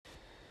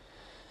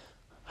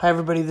Hi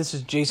everybody, this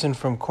is Jason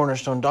from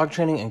Cornerstone Dog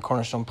Training and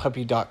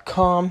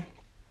CornerstonePuppy.com.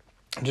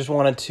 I just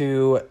wanted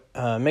to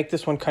make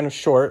this one kind of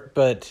short,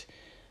 but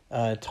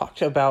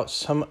talk about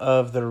some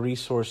of the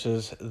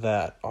resources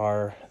that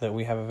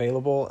we have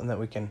available and that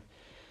we can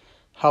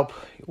help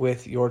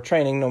with your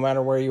training no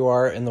matter where you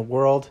are in the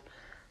world.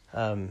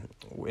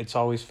 It's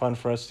always fun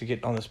for us to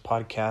get on this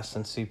podcast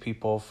and see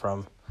people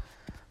from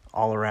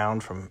all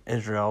around, from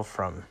Israel,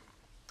 from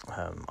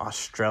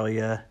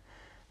Australia,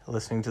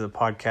 listening to the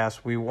podcast.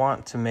 We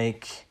want to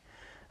make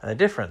a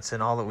difference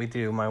in all that we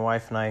do. My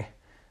wife and I,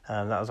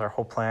 that was our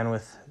whole plan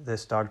with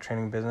this dog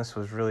training business,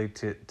 was really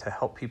to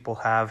help people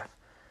have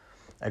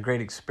a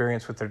great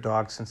experience with their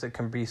dogs, since it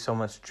can be so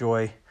much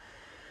joy.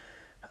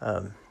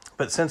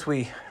 But since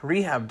we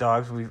rehab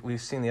dogs,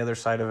 we've seen the other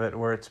side of it,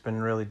 where it's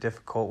been really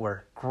difficult,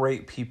 where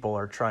great people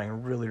are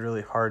trying really,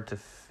 really hard to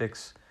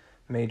fix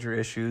major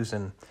issues.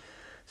 And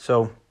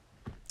so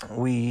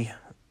we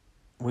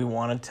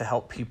wanted to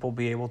help people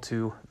be able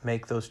to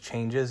make those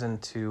changes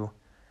and to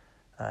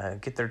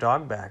get their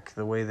dog back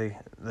the way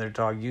their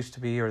dog used to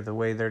be, or the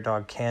way their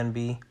dog can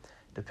be,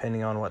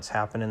 depending on what's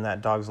happened in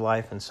that dog's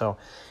life. And so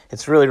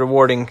it's really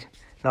rewarding,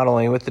 not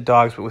only with the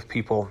dogs, but with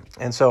people.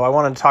 And so I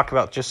wanted to talk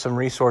about just some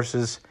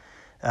resources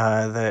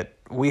that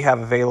we have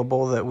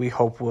available that we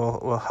hope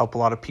will help a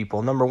lot of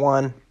people. Number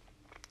one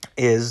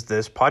is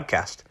this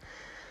podcast.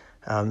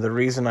 The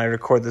reason I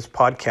record this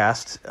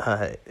podcast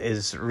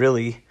is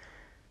really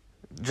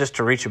just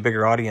to reach a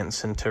bigger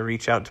audience and to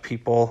reach out to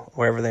people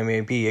wherever they may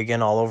be,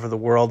 again, all over the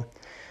world.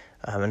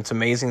 And it's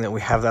amazing that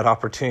we have that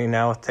opportunity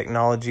now with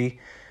technology,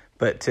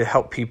 but to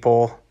help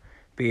people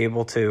be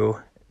able to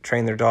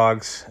train their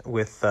dogs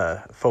with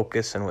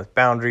focus and with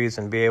boundaries,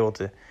 and be able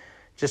to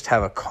just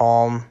have a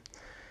calm,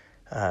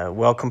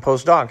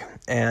 well-composed dog.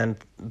 And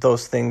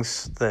those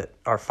things that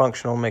are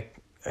functional make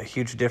a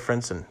huge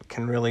difference and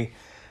can really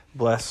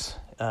bless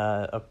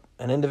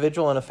an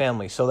individual and a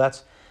family. So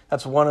that's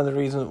one of the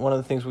reasons, one of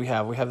the things we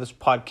have. We have this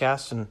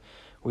podcast, and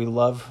we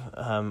love,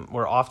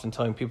 we're often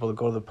telling people to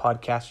go to the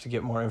podcast to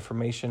get more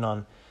information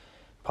on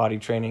potty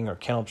training or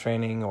kennel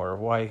training, or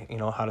why,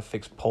 how to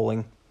fix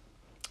polling.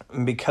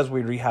 And because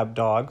we rehab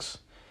dogs,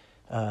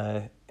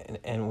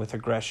 and with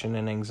aggression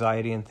and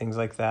anxiety and things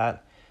like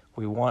that,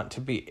 we want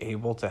to be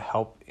able to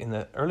help in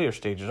the earlier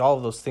stages. All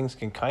of those things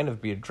can kind of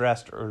be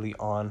addressed early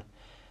on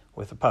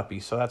with a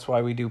puppy. So that's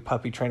why we do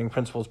Puppy Training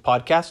Principles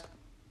podcast.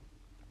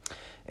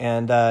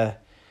 And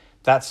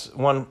that's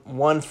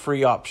one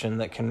free option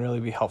that can really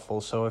be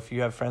helpful. So if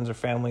you have friends or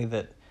family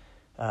that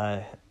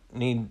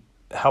need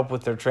help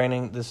with their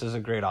training, this is a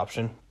great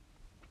option,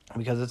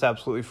 because it's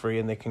absolutely free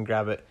and they can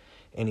grab it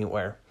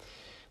anywhere.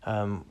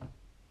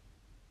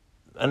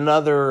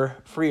 Another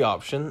free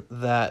option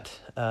that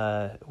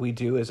we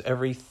do is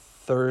every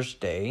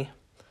Thursday,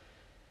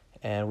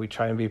 and we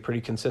try and be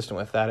pretty consistent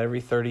with that.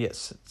 Every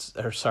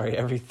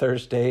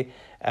Thursday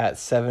at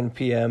 7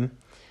 p.m.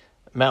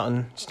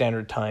 Mountain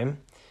Standard Time,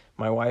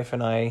 my wife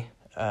and I,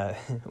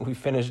 we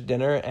finish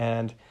dinner,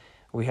 and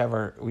we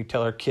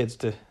tell our kids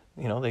to,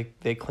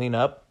 they clean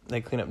up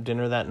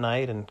dinner that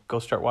night and go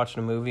start watching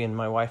a movie. And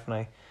my wife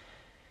and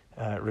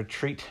I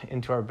retreat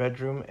into our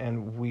bedroom,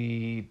 and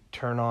we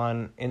turn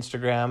on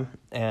Instagram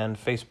and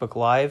Facebook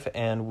Live,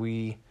 and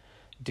we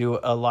do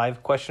a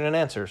live question and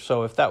answer.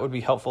 So if that would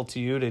be helpful to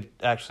you, to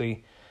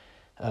actually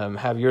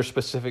have your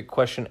specific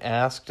question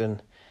asked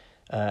and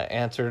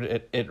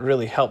answered, it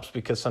really helps,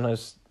 because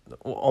sometimes,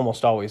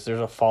 almost always,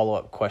 there's a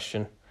follow-up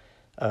question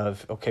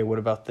of, okay, what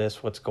about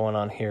this? What's going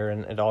on here?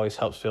 And it always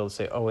helps to be able to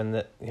say, oh,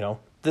 and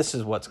this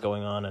is what's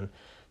going on, and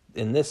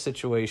in this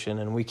situation,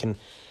 and we can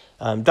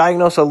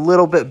diagnose a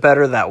little bit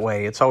better that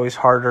way. It's always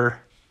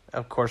harder,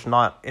 of course,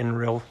 not in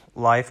real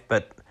life,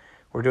 but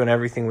we're doing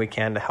everything we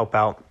can to help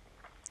out.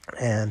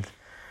 And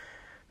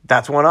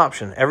that's one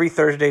option. Every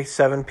Thursday,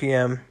 7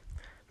 p.m.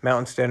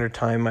 Mountain Standard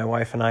Time, my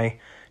wife and I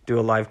do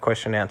a live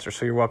question and answer.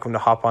 So you're welcome to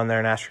hop on there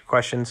and ask your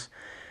questions.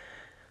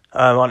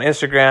 On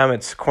Instagram,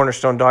 it's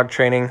Cornerstone Dog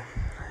Training,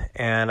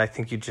 and I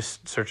think you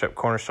just search up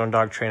Cornerstone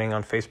Dog Training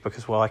on Facebook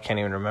as well. I can't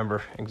even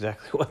remember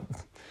exactly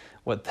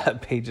what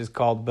that page is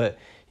called, but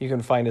you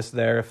can find us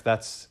there if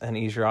that's an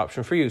easier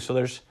option for you. So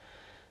there's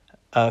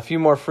a few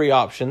more free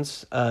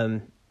options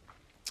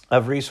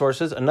of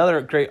resources. Another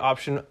great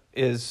option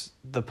is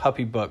the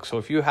puppy book. So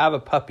if you have a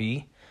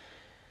puppy,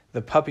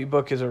 the puppy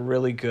book is a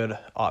really good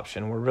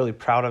option. We're really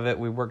proud of it.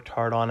 We worked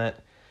hard on it.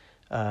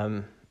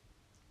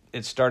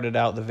 It started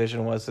out, the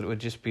vision was that it would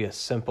just be a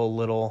simple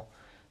little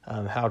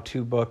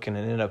how-to book, and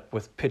it ended up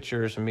with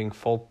pictures and being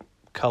full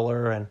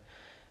color. And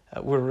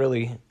we're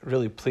really,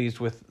 really pleased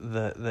with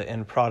the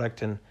end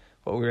product and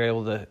what we were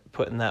able to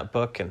put in that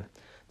book, and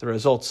the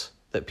results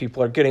that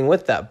people are getting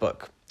with that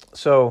book.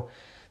 So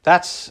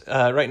that's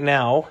right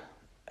now,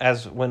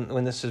 as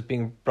when this is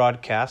being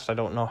broadcast, I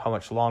don't know how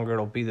much longer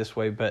it'll be this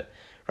way, but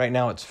right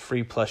now it's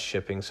free plus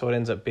shipping. So it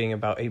ends up being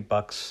about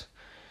 $8.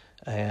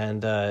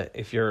 And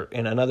if you're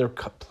in another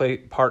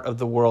part of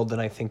the world,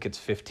 then I think it's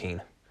 $15.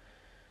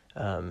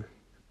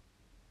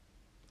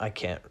 I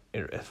can't,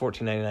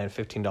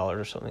 $14.99,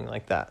 $15 or something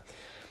like that.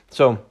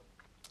 So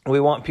we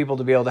want people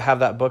to be able to have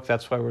that book.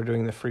 That's why we're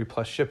doing the free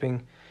plus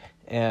shipping.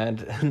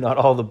 And not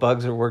all the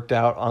bugs are worked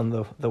out on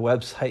the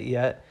website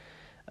yet.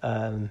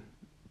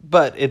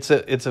 But it's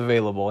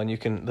available, and you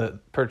can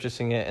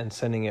purchasing it and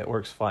sending it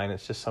works fine.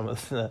 It's just some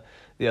of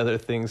the other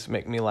things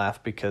make me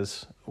laugh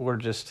because we're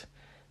just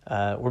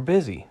we're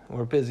busy.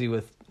 We're busy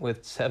with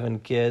 7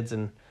 kids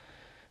and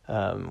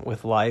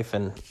with life,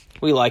 and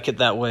we like it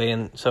that way.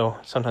 And so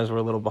sometimes we're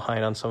a little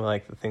behind on some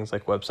of the things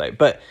like website.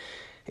 But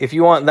if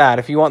you want that,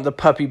 if you want the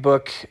puppy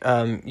book,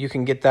 you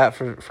can get that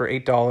for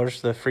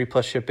 $8, the free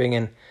plus shipping,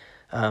 and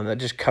that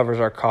just covers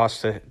our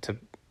costs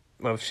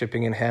of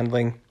shipping and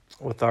handling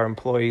with our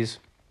employees.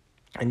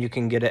 And you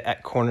can get it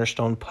at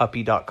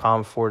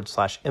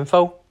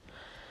cornerstonepuppy.com/info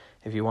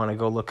if you want to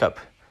go look up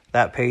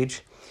that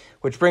page.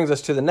 Which brings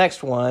us to the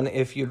next one.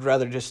 If you'd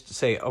rather just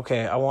say,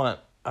 okay, I want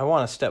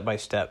a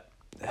step-by-step.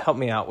 Help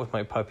me out with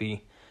my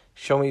puppy.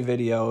 Show me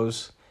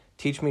videos.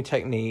 Teach me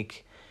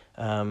technique.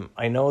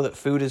 I know that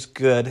food is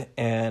good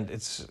and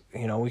it's,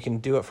 we can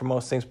do it for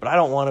most things, but I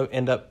don't want to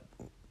end up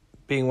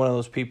being one of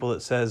those people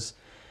that says,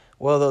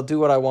 well, they'll do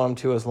what I want them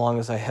to as long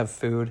as I have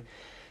food.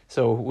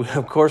 So,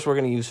 of course, we're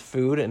going to use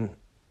food, and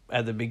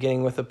at the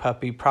beginning with a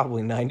puppy,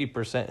 probably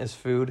 90% is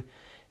food.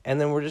 And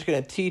then we're just going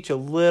to teach a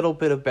little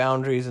bit of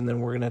boundaries, and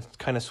then we're going to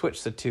kind of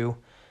switch the two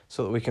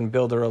so that we can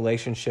build a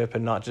relationship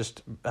and not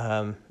just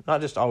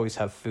always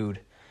have food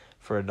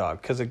for a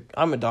dog. Because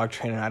I'm a dog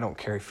trainer, and I don't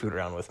carry food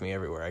around with me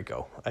everywhere I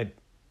go. I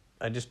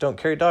just don't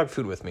carry dog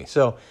food with me.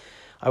 So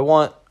I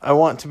want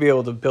to be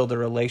able to build a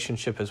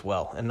relationship as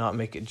well and not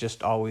make it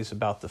just always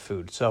about the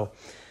food. So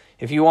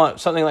if you want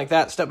something like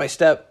that, step by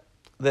step,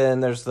 then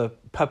there's the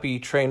puppy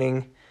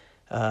training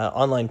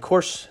online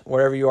course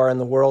wherever you are in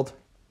the world.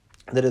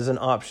 That is an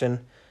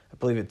option. I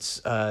believe it's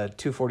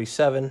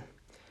 $247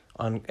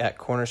 at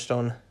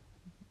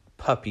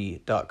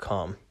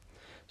cornerstonepuppy.com.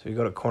 So you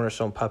go to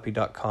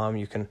cornerstonepuppy.com,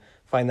 you can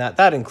find that.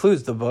 That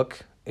includes the book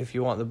if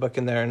you want the book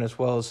in there, and as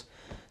well as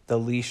the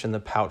leash and the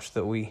pouch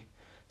that we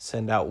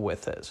send out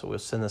with it. So we'll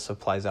send the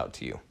supplies out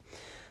to you.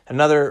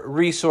 Another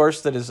resource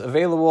that is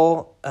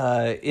available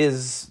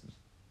is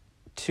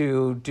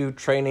to do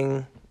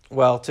training,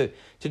 to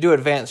do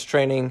advanced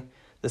training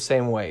the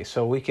same way.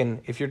 So we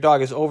can, if your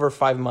dog is over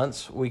 5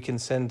 months, we can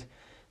send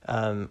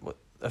a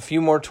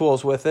few more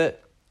tools with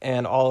it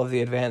and all of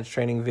the advanced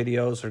training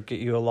videos, or get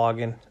you a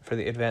login for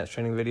the advanced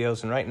training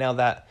videos. And right now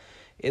that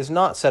is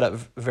not set up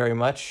very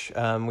much.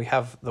 We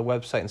have the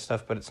website and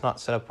stuff, but it's not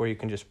set up where you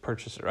can just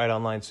purchase it right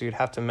online. So you'd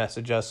have to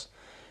message us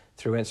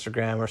through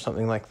Instagram or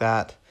something like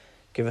that.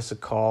 Give us a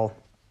call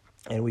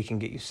and we can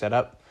get you set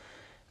up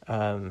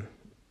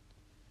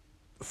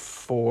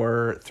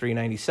for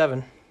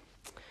 $397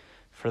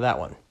 for that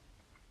one.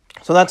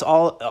 So that's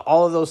all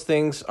of those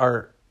things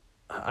are,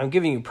 I'm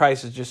giving you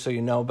prices just so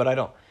you know,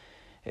 but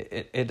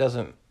it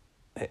doesn't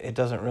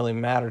really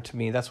matter to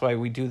me. That's why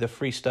we do the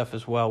free stuff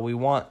as well. We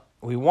want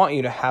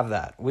you to have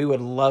that. We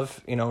would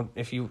love,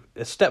 if you,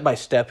 step by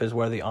step is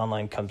where the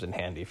online comes in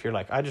handy. If you're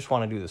like, I just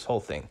want to do this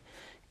whole thing,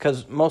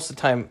 because most of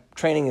the time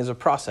training is a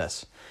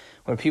process.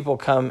 When people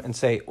come and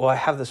say, well, I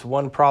have this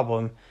one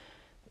problem,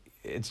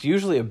 it's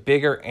usually a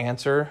bigger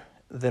answer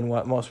than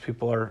what most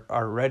people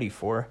are ready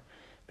for,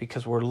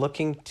 because we're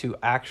looking to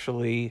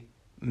actually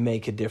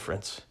make a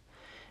difference.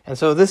 And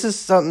so this is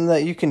something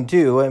that you can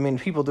do. I mean,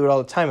 people do it all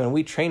the time, and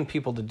we train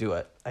people to do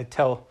it. I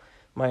tell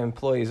my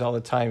employees all the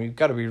time, you've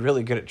got to be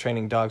really good at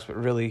training dogs, but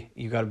really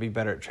you got to be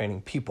better at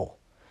training people,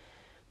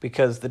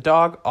 because the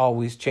dog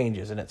always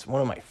changes. And it's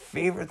one of my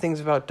favorite things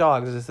about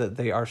dogs is that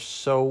they are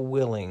so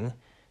willing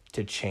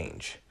to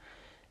change.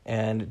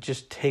 And it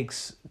just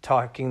takes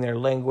talking their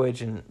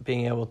language and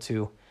being able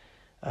to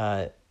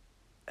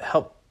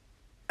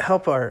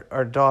help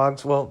our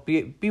dogs,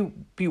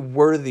 be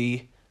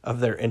worthy of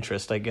their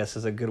interest, I guess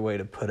is a good way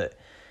to put it,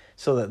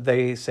 so that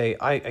they say,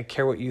 I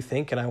care what you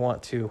think and I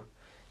want to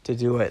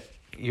do what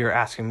you're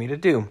asking me to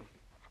do.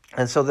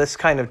 And so this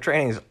kind of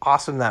training is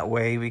awesome that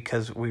way,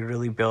 because we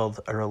really build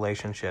a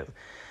relationship.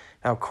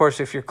 Now, of course,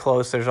 if you're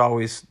close, there's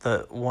always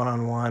the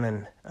one-on-one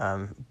and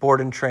board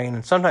and train.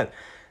 And sometimes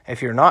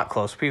if you're not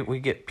close, we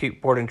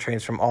get board and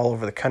trains from all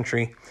over the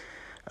country,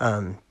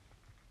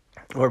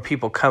 where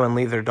people come and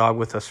leave their dog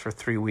with us for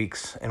 3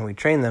 weeks and we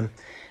train them.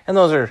 And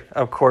those are,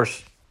 of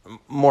course,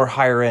 more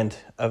higher end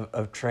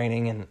of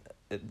training. And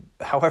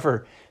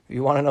however, if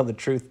you want to know the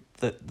truth,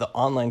 the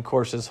online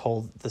courses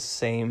hold the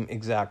same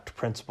exact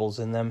principles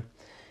in them,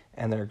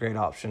 and they're a great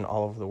option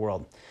all over the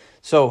world.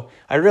 So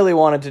I really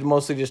wanted to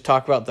mostly just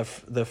talk about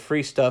the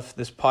free stuff,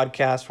 this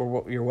podcast,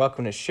 where you're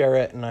welcome to share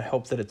it, and I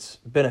hope that it's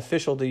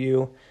beneficial to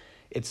you.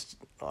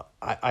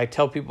 I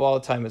tell people all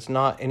the time, it's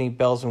not any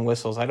bells and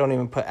whistles. I don't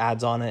even put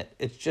ads on it.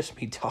 It's just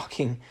me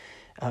talking.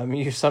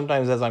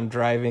 Sometimes as I'm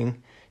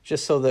driving,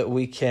 just so that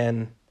we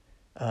can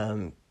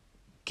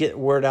get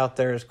word out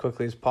there as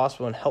quickly as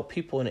possible and help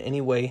people in any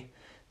way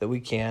that we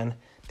can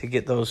to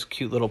get those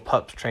cute little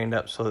pups trained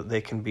up so that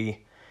they can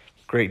be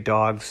great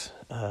dogs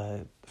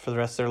for the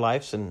rest of their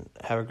lives and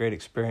have a great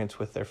experience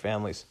with their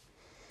families.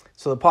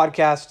 So the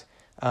podcast,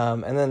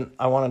 and then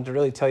I wanted to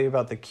really tell you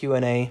about the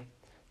Q&A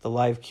the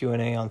live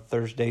Q&A on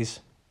Thursdays.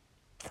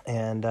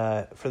 And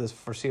for the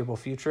foreseeable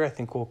future, I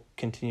think we'll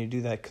continue to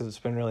do that because it's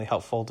been really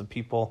helpful to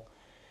people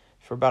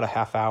for about a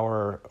half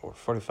hour or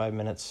 45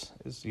 minutes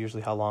is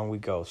usually how long we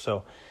go.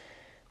 So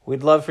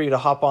we'd love for you to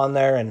hop on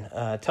there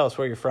and tell us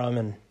where you're from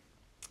and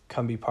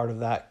come be part of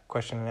that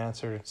question and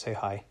answer and say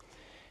hi.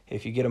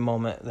 If you get a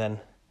moment, then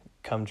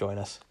come join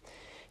us.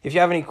 If you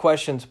have any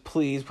questions,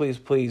 please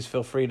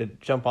feel free to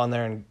jump on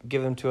there and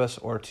give them to us,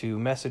 or to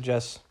message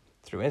us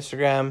through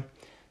Instagram,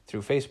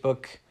 through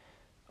Facebook,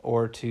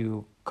 or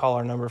to call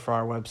our number from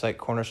our website,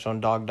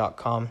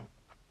 cornerstonedog.com.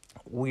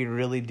 We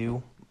really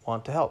do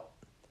want to help.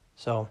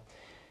 So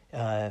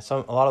a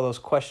lot of those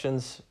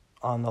questions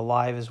on the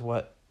live is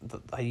what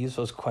I use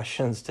those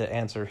questions to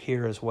answer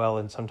here as well,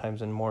 and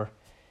sometimes in more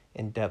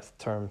in-depth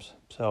terms.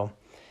 So,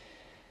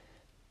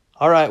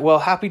 all right, well,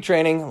 happy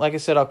training. Like I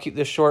said, I'll keep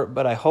this short,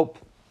 but I hope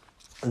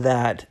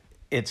that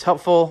it's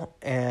helpful,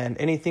 and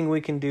anything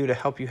we can do to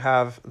help you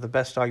have the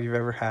best dog you've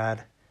ever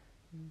had,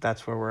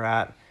 that's where we're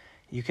at.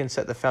 You can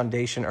set the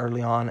foundation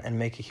early on and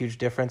make a huge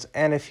difference.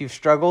 And if you've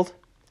struggled,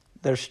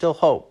 there's still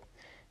hope.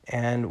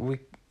 And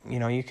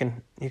you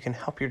can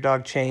help your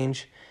dog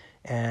change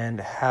and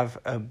have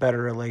a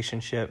better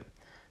relationship.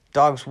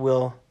 Dogs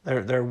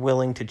they're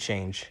willing to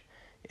change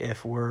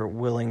if we're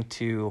willing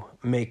to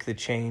make the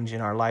change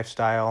in our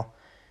lifestyle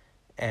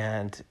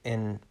and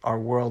in our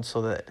world,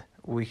 so that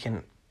we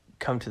can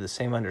come to the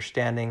same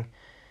understanding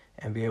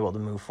and be able to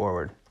move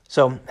forward.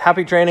 So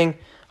happy training.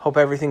 Hope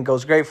everything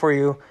goes great for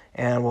you,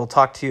 and we'll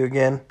talk to you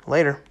again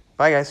later.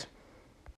 Bye, guys.